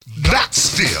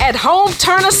still. At home,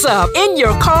 turn us up. In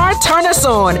your car, turn us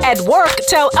on. At work,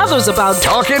 tell others about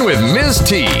Talking with Ms.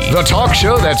 T, the talk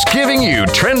show that's giving you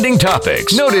trending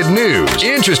topics, noted news,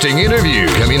 interesting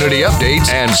interviews, community updates,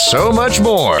 and so much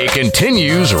more. It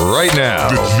continues right now.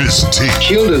 With Miss T.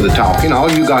 She'll do the talking.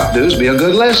 All you got to do is be a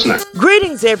good listener.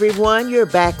 Greetings, everyone. You're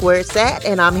back where it's at,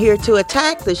 and I'm here to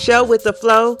attack the show with the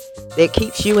flow that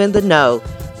keeps you in the know.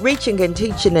 Reaching and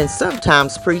teaching and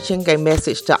sometimes preaching a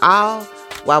message to all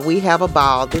while we have a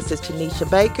ball. This is Tanisha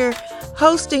Baker,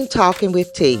 hosting Talking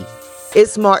with T.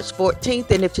 It's March 14th,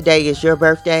 and if today is your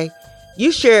birthday,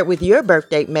 you share it with your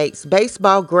birthday mates,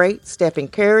 baseball great Stephen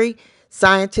Curry,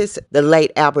 scientist the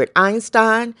late Albert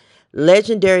Einstein,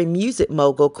 legendary music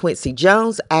mogul Quincy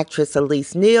Jones, actress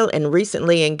Elise Neal, and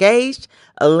recently engaged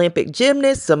Olympic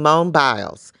gymnast Simone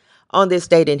Biles. On this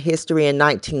date in history in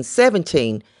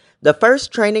 1917, the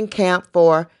first training camp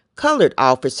for colored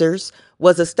officers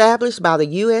was established by the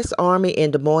U.S. Army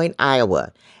in Des Moines,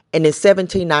 Iowa. And in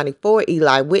 1794,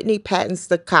 Eli Whitney patents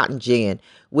the cotton gin,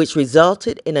 which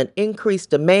resulted in an increased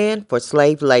demand for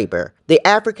slave labor. The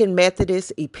African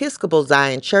Methodist Episcopal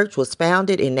Zion Church was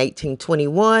founded in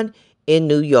 1821 in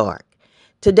New York.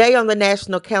 Today on the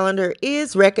national calendar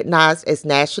is recognized as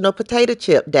National Potato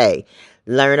Chip Day.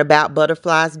 Learn about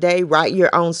Butterflies Day, Write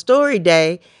Your Own Story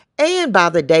Day, and by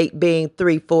the date being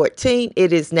 3/14,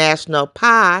 it is National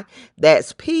Pie,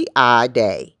 that's P-I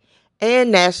Day,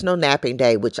 and National Napping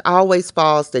Day, which always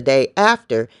falls the day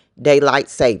after Daylight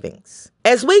Savings.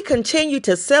 As we continue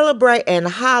to celebrate and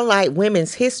highlight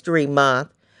Women's History Month,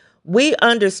 we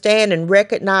understand and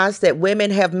recognize that women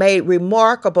have made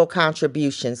remarkable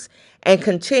contributions and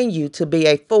continue to be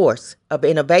a force of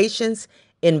innovations,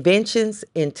 inventions,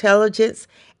 intelligence,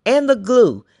 and the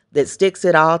glue that sticks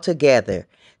it all together.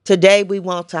 Today, we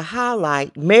want to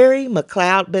highlight Mary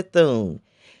McLeod Bethune.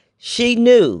 She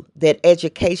knew that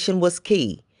education was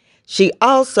key. She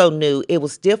also knew it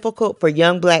was difficult for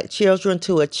young Black children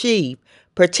to achieve,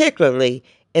 particularly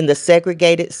in the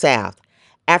segregated South.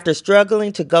 After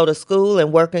struggling to go to school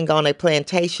and working on a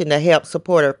plantation to help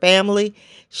support her family,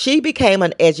 she became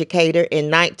an educator in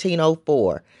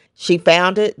 1904. She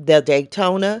founded the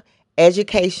Daytona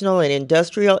Educational and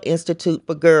Industrial Institute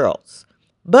for Girls.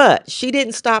 But she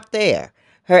didn't stop there.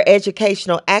 Her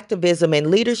educational activism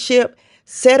and leadership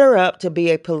set her up to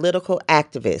be a political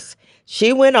activist.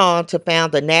 She went on to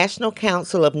found the National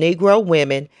Council of Negro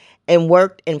Women and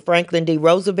worked in Franklin D.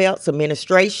 Roosevelt's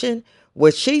administration,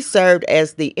 where she served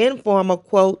as the informal,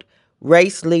 quote,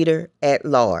 race leader at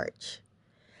large.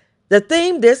 The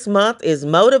theme this month is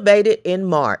Motivated in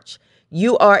March.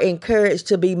 You are encouraged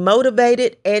to be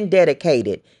motivated and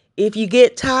dedicated. If you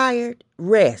get tired,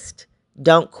 rest.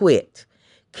 Don't quit.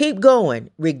 Keep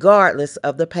going regardless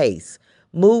of the pace.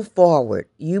 Move forward.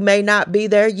 You may not be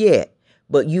there yet,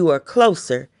 but you are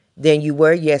closer than you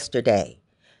were yesterday.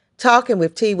 Talking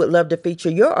with T would love to feature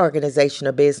your organization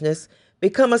or business.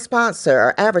 Become a sponsor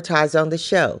or advertise on the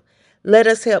show. Let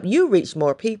us help you reach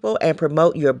more people and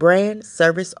promote your brand,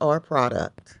 service, or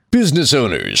product. Business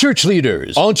owners, church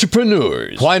leaders,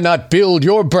 entrepreneurs, why not build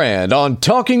your brand on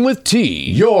Talking with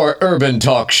T, your urban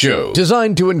talk show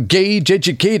designed to engage,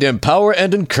 educate, empower,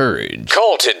 and encourage.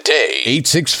 Call today,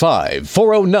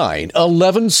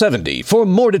 865-409-1170 for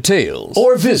more details,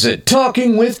 or visit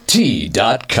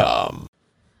talkingwitht.com.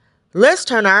 Let's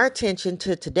turn our attention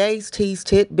to today's T's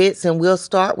Tidbits, and we'll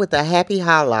start with a happy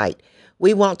highlight.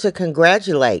 We want to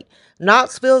congratulate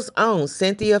Knoxville's own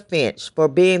Cynthia Finch for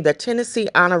being the Tennessee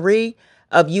honoree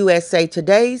of USA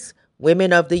Today's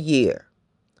Women of the Year.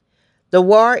 The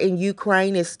war in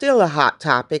Ukraine is still a hot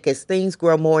topic as things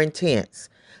grow more intense.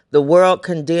 The world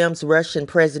condemns Russian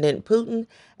President Putin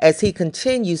as he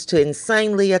continues to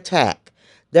insanely attack.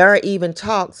 There are even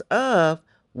talks of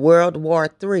World War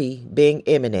III being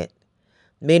imminent.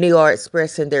 Many are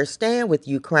expressing their stand with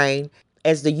Ukraine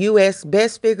as the U.S.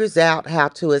 best figures out how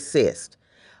to assist.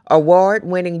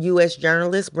 Award-winning U.S.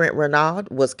 journalist Brent Renaud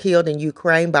was killed in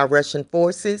Ukraine by Russian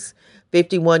forces.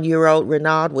 51-year-old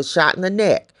Renaud was shot in the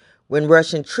neck when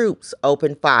Russian troops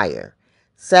opened fire.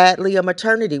 Sadly, a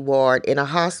maternity ward in a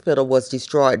hospital was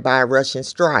destroyed by a Russian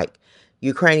strike.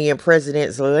 Ukrainian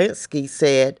President Zelensky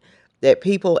said that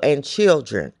people and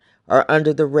children are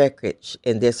under the wreckage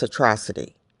in this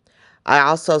atrocity. I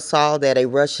also saw that a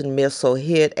Russian missile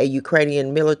hit a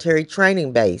Ukrainian military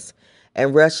training base,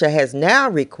 and Russia has now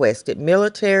requested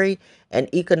military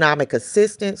and economic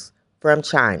assistance from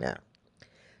China.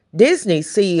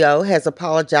 Disney's CEO has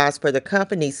apologized for the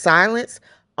company's silence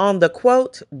on the,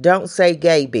 quote, "Don't Say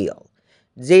Gay" bill.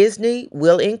 Disney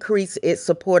will increase its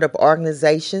support of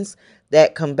organizations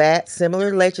that combat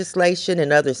similar legislation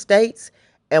in other states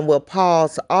and will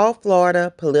pause all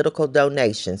Florida political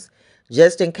donations.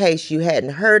 Just in case you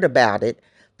hadn't heard about it,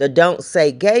 the Don't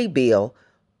Say Gay bill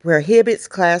prohibits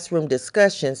classroom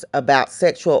discussions about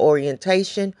sexual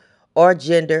orientation or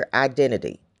gender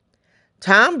identity.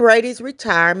 Tom Brady's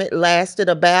retirement lasted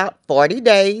about 40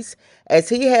 days, as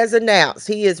he has announced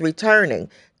he is returning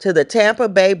to the Tampa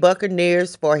Bay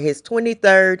Buccaneers for his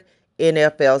 23rd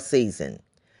NFL season.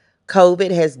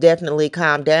 COVID has definitely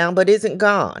calmed down but isn't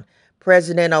gone.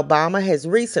 President Obama has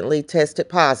recently tested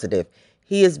positive.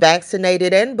 He is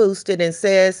vaccinated and boosted and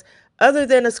says, other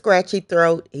than a scratchy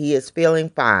throat, he is feeling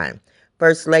fine.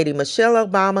 First Lady Michelle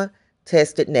Obama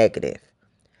tested negative.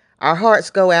 Our hearts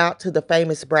go out to the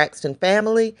famous Braxton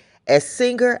family as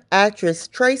singer-actress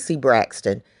Tracy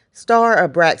Braxton, star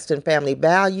of Braxton Family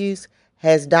Values,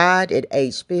 has died at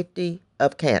age 50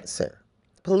 of cancer.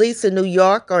 Police in New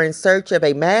York are in search of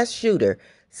a mass shooter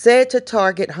said to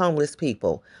target homeless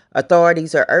people.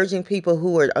 Authorities are urging people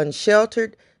who are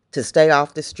unsheltered to stay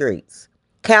off the streets.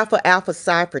 Kappa Alpha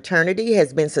Psi fraternity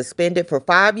has been suspended for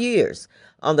 5 years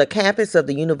on the campus of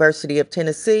the University of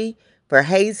Tennessee for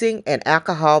hazing and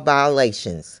alcohol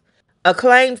violations.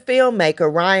 Acclaimed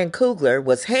filmmaker Ryan Coogler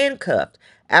was handcuffed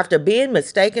after being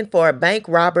mistaken for a bank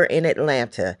robber in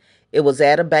Atlanta. It was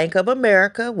at a Bank of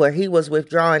America where he was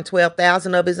withdrawing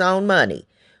 $12,000 of his own money.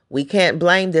 We can't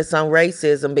blame this on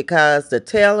racism because the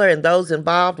teller and those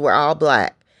involved were all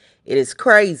black. It is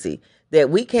crazy that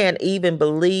we can't even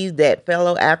believe that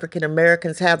fellow African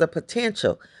Americans have the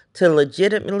potential to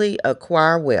legitimately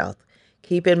acquire wealth.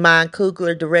 Keep in mind,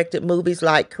 Coogler directed movies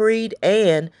like Creed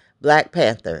and Black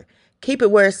Panther. Keep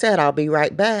it where it's at. I'll be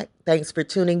right back. Thanks for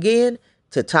tuning in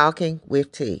to Talking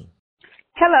with T.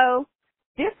 Hello.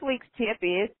 This week's tip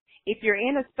is, if you're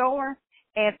in a store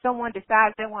and someone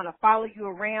decides they want to follow you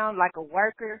around like a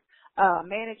worker,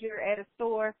 manager at a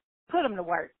store, put them to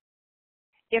work.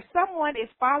 If someone is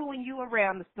following you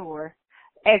around the store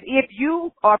as if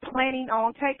you are planning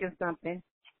on taking something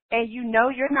and you know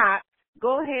you're not,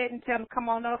 go ahead and tell them, come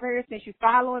on over here since you're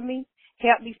following me.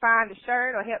 Help me find the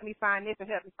shirt or help me find this or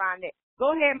help me find that.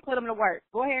 Go ahead and put them to work.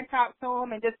 Go ahead and talk to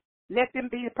them and just let them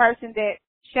be the person that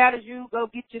shadows you, go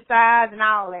get your size and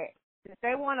all that. If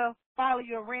they want to follow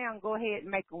you around, go ahead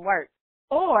and make them work.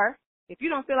 Or if you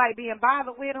don't feel like being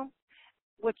bothered with them,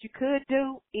 what you could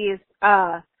do is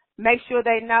make sure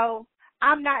they know,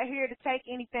 I'm not here to take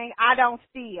anything. I don't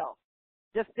steal.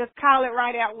 Just call it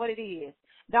right out what it is.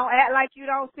 Don't act like you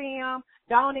don't see them.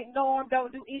 Don't ignore them.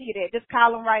 Don't do any of that. Just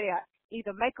call them right out.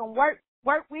 Either make them work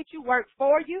with you, work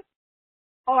for you,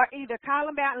 or either call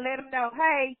them out and let them know,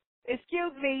 hey,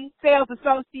 excuse me, sales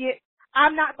associate,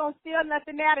 I'm not going to steal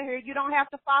nothing out of here. You don't have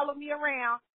to follow me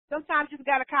around. Sometimes you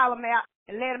got to call them out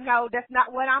and let them know that's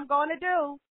not what I'm going to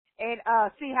do, and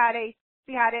see how they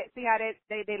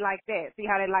like that. See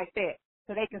how they like that.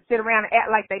 So they can sit around and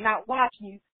act like they're not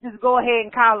watching you. Just go ahead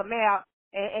and call them out.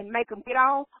 And make them get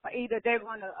on, or either they're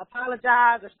going to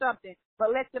apologize or something.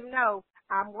 But let them know,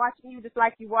 I'm watching you just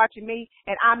like you're watching me,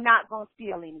 and I'm not going to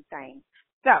steal anything.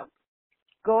 So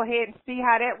go ahead and see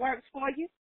how that works for you.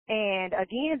 And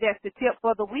again, that's the tip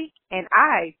for the week. And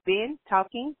I've been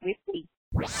talking with T.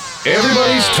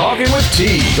 Everybody's Talking with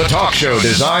T, the talk show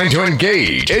designed to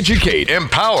engage, educate,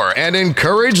 empower, and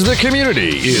encourage the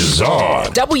community is on.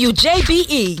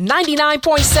 WJBE 99.7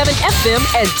 FM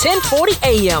and 1040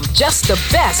 AM. Just the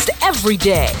best every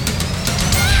day.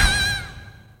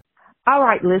 All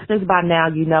right, listeners, by now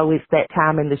you know it's that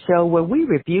time in the show where we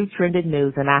review trending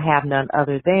news, and I have none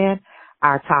other than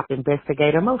our top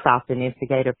investigator, most often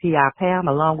instigator, P.I. Pam,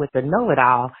 along with the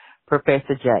know-it-all,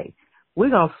 Professor J. We're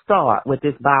going to start with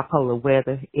this bipolar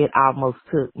weather. It almost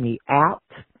took me out.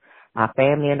 My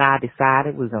family and I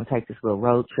decided we were going to take this little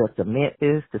road trip to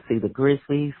Memphis to see the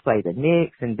Grizzlies play the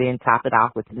Knicks and then top it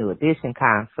off with the New Edition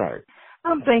concert.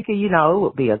 I'm thinking, it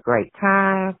would be a great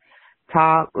time,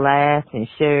 talk, laugh, and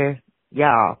share.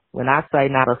 Y'all, when I say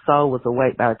not a soul was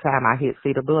awake by the time I hit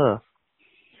Cedar Bluff.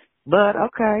 But,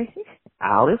 okay,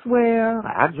 all is well.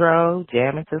 I drove,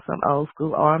 jamming to some old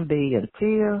school R&B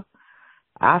until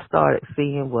I started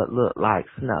seeing what looked like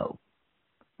snow.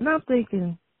 And I'm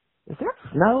thinking, is there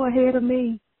snow ahead of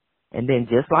me? And then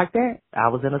just like that, I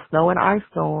was in a snow and ice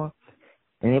storm.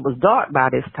 And it was dark by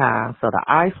this time, so the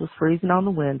ice was freezing on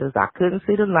the windows. I couldn't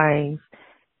see the lanes.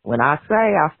 When I say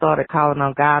I started calling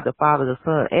on God, the Father, the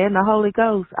Son, and the Holy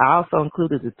Ghost, I also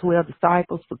included the 12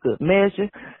 disciples for good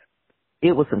measure.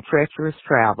 It was some treacherous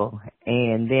travel.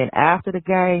 And then after the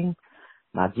game,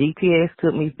 my GPS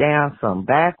took me down some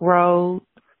back road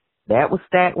that was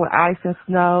stacked with ice and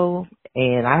snow,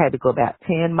 and I had to go about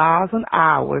 10 miles an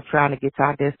hour trying to get to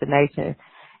our destination.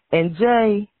 And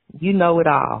Jay, you know it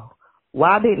all.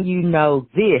 Why didn't you know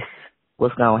this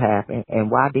was going to happen,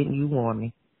 and why didn't you warn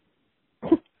me?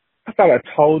 I thought I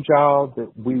told y'all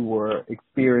that we were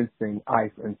experiencing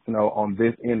ice and snow on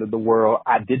this end of the world.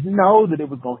 I didn't know that it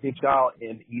was going to hit y'all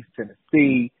in East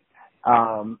Tennessee.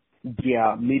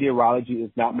 Yeah, meteorology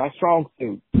is not my strong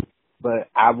suit, but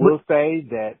I will say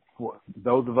that for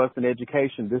those of us in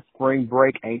education, this spring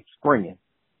break ain't springing.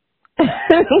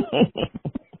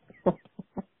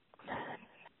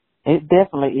 It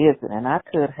definitely isn't, and I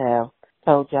could have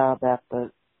told y'all about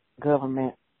the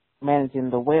government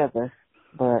managing the weather,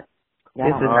 but this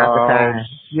is not the time.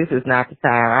 This is not the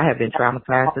time. I have been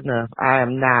traumatized enough. I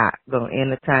am not going to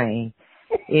entertain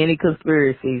any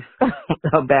conspiracies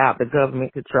about the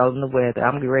government controlling the weather.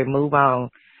 I'm going to be ready to move on,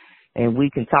 and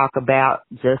we can talk about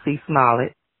Jussie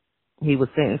Smollett. He was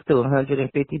sentenced to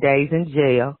 150 days in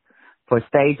jail for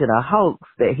staging a hoax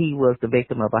that he was the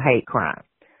victim of a hate crime.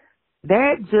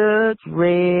 That judge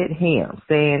read him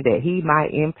saying that he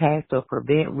might impact or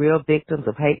prevent real victims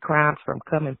of hate crimes from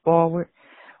coming forward.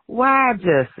 Why,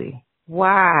 Jussie?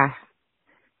 Why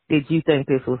did you think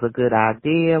this was a good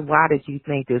idea? Why did you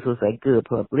think this was a good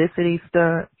publicity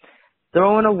stunt?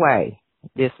 Throwing away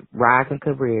this rising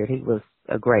career. He was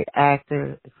a great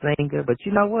actor, singer, but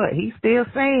you know what? He's still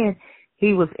saying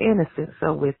he was innocent.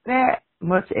 So with that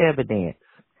much evidence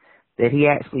that he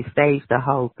actually staged the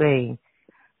whole thing,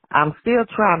 I'm still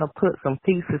trying to put some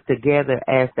pieces together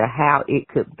as to how it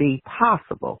could be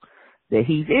possible that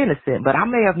he's innocent, but I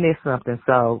may have missed something,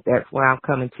 so that's why I'm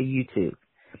coming to you two.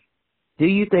 Do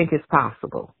you think it's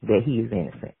possible that he is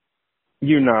innocent?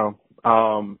 You know,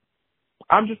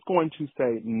 I'm just going to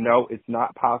say no, it's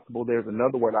not possible. There's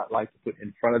another word I'd like to put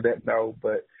in front of that no,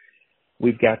 but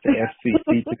we've got the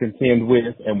FCC to contend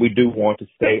with, and we do want to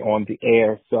stay on the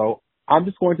air. So I'm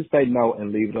just going to say no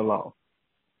and leave it alone.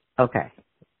 Okay.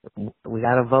 We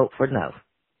got to vote for no.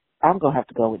 I'm going to have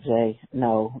to go with Jay,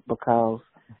 no, because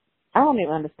I don't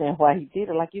even understand why he did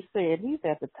it. Like you said, he's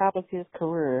at the top of his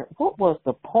career. What was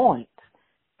the point?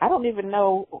 I don't even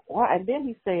know why. And then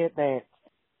he said that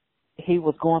he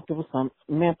was going through some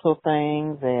mental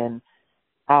things and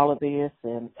all of this,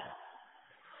 and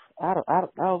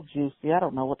Juicy, I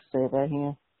don't know what to say about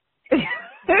him.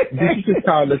 Did you just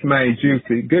call this man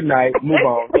Juicy? Good night. Move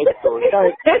on. Next story.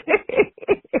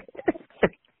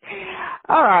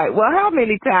 All right. Well, how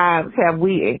many times have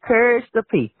we encouraged the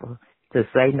people to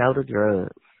say no to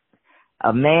drugs?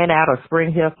 A man out of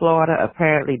Spring Hill, Florida,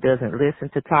 apparently doesn't listen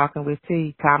to Talking with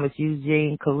T. Thomas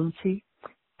Eugene Colucci,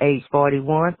 age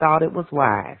 41, thought it was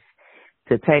wise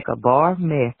to take a bar of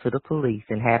meth to the police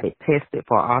and have it tested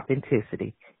for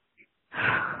authenticity.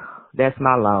 That's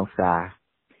my long sigh.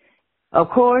 Of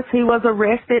course, he was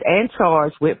arrested and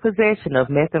charged with possession of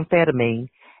methamphetamine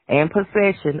and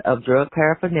possession of drug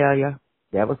paraphernalia.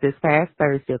 That was this past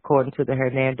Thursday, according to the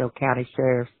Hernando County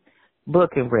Sheriff's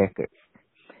booking records.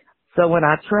 So when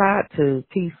I tried to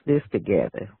piece this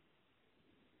together,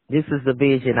 this is the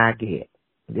vision I get.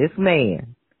 This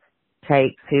man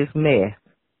takes his meth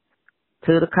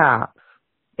to the cops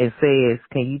and says,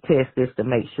 can you test this to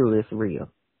make sure it's real?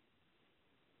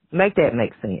 Make that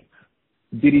make sense.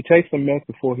 Did he take some meth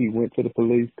before he went to the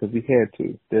police? Because he had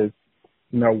to. There's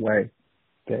no way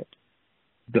that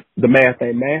the math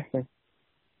ain't mathing.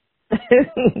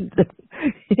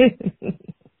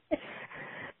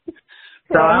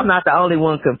 So I'm not the only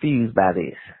one confused by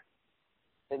this.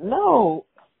 No.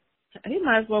 He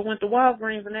might as well went to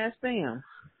Walgreens and asked them.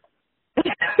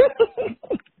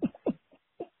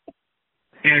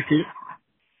 Accurate.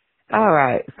 All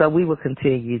right. So we will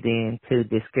continue then to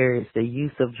discourage the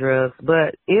use of drugs.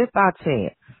 But if by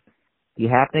chance you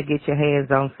happen to get your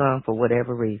hands on some for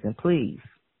whatever reason, please,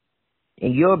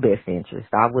 in your best interest,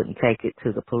 I wouldn't take it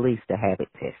to the police to have it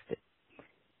tested.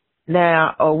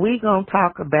 Now, are we going to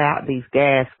talk about these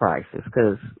gas prices?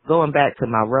 Because going back to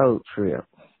my road trip,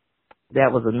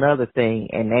 that was another thing.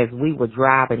 And as we were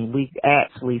driving, we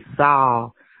actually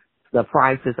saw the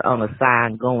prices on a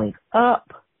sign going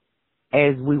up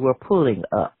as we were pulling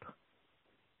up.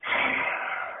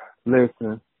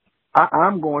 Listen,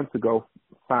 I'm going to go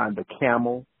find a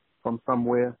camel from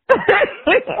somewhere.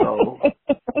 So,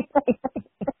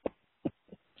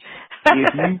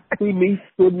 if you see me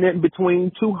sitting in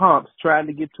between two humps trying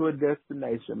to get to a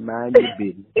destination, mind your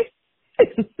business.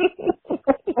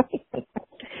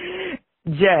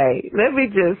 Jay, let me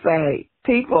just say,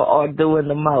 people are doing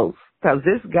the most. Because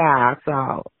this guy I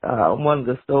saw one of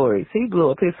the stories, he blew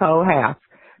up his whole house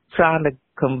trying to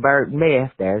convert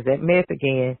meth, there's that meth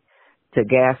again, to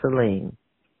gasoline.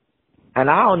 And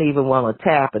I don't even want to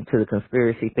tap into the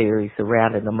conspiracy theories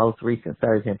surrounding the most recent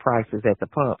surge in prices at the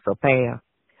pump. So, Pam,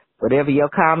 whatever your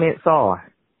comments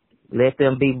are, Let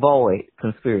them be void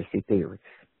conspiracy theories.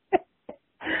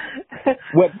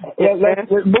 Let's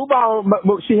move on.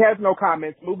 She has no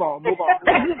comments. Move on.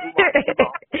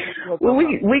 Well,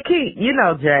 we keep,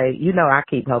 Jay, I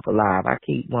keep hope alive. I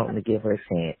keep wanting to give her a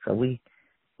chance. So we're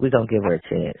going to give her a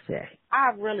chance, Jay.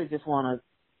 I really just want to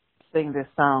sing this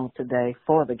song today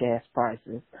for the gas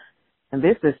prices. And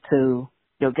this is to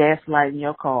your gas light in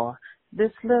your car.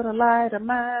 This little light of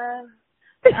mine.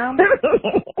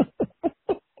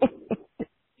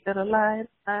 Little light of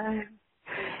mine.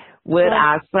 Would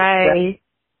I say,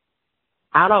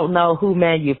 I don't know who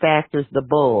manufactures the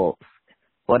bulbs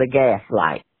for the gas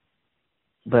light,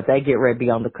 but they get ready to be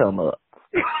on the come up.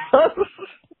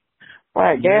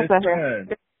 Right, gas out here.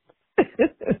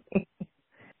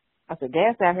 I said,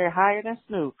 gas out here higher than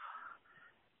Snoop.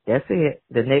 That's it.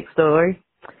 The next story.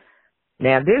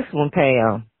 Now, this one,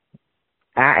 Pam,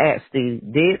 I actually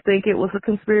did think it was a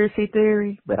conspiracy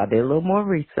theory, but I did a little more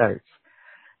research.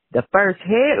 The first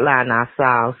headline I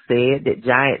saw said that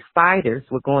giant spiders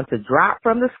were going to drop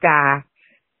from the sky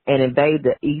and invade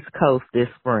the East Coast this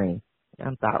spring.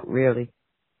 I thought, really?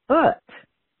 But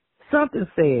something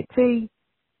said, T,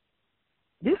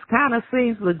 this kind of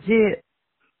seems legit.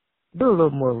 Do a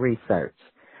little more research.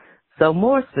 So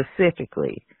more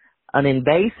specifically, an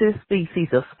invasive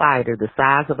species of spider the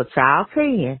size of a child's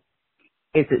hand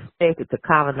is expected to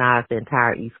colonize the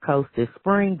entire East Coast this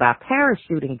spring by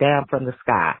parachuting down from the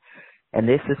sky. And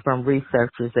this is from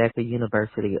researchers at the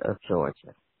University of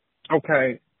Georgia.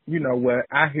 Okay, you know what?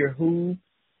 I hear who,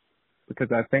 because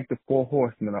I think the 4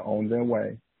 horsemen are on their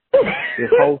way.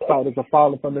 If whole spiders are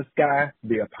falling from the sky,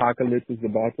 the apocalypse is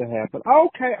about to happen.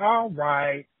 Okay, all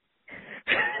right.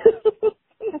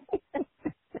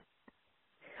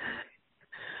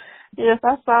 Yes,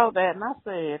 I saw that, and I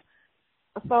said,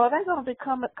 so are they going to be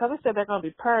coming, because they said they're going to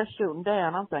be parachuting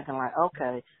down. I'm thinking like,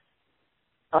 okay,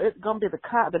 it's going to be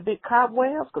the big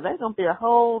cobwebs, because there's going to be a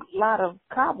whole lot of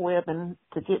cobwebbing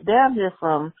to get down here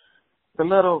from the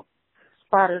little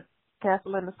spider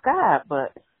castle in the sky.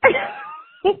 But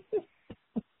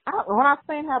when I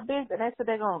seen how big, and they said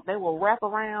they will wrap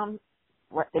around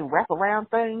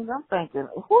things, I'm thinking,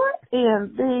 what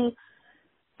in the,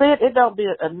 it don't be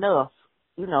enough,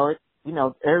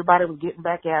 everybody was getting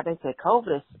back out. They said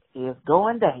COVID is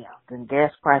going down. Then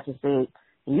gas prices said,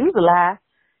 you lie.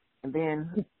 And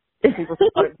then people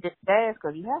started to get gas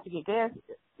because you have to get gas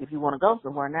if you want to go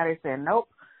somewhere. Now they're saying, nope,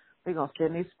 we're going to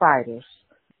send these spiders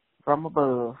from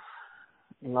above.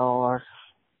 Lord.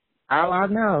 All I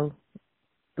know,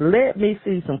 let me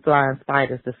see some flying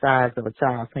spiders the size of a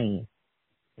child's hand.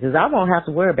 Because I won't have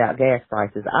to worry about gas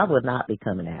prices. I will not be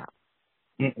coming out.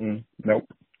 Nope.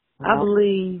 I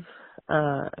believe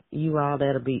you all,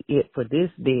 that'll be it for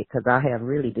this bit, because I have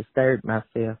really disturbed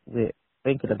myself with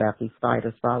thinking about these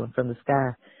spiders falling from the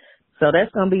sky. So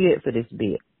that's going to be it for this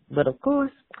bit. But of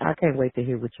course, I can't wait to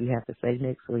hear what you have to say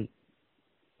next week.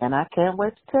 And I can't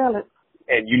wait to tell it.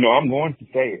 And I'm going to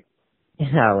say it.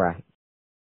 All right.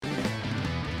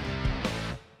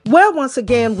 Well, once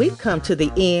again, we've come to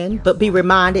the end, but be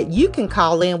reminded you can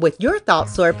call in with your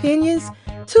thoughts or opinions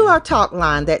to our talk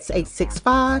line. That's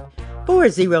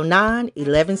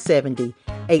 865-409-1170,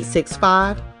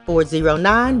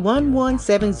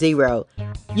 865-409-1170.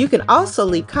 You can also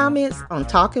leave comments on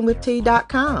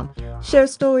talkingwitht.com. Share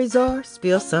stories or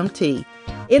spill some tea.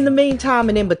 In the meantime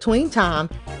and in between time,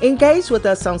 engage with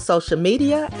us on social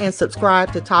media and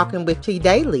subscribe to Talking with T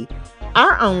Daily,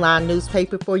 our online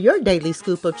newspaper for your daily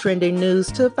scoop of trending news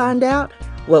to find out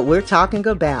what we're talking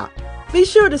about. Be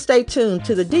sure to stay tuned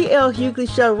to the D.L. Hughley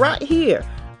Show right here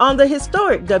on the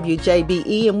historic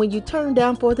WJBE, and when you turn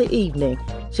down for the evening,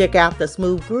 check out the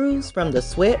smooth grooves from the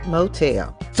Sweat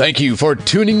Motel. Thank you for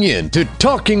tuning in to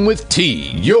Talking with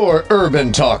T, your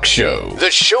urban talk show. The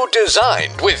show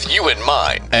designed with you in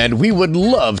mind. And we would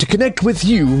love to connect with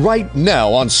you right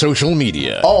now on social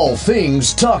media. All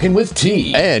things Talking with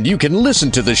T. And you can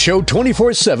listen to the show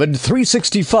 24/7,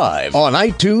 365 on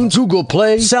iTunes, Google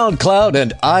Play, SoundCloud,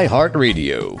 and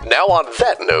iHeartRadio. Now on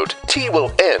that note, T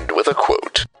will end with a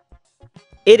quote.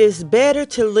 It is better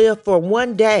to live for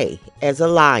one day as a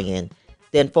lion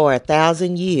than for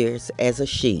 1,000 years as a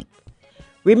sheep.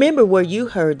 Remember where you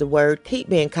heard the word. Keep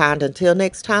being kind until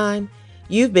next time.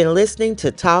 You've been listening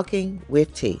to Talking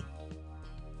with T.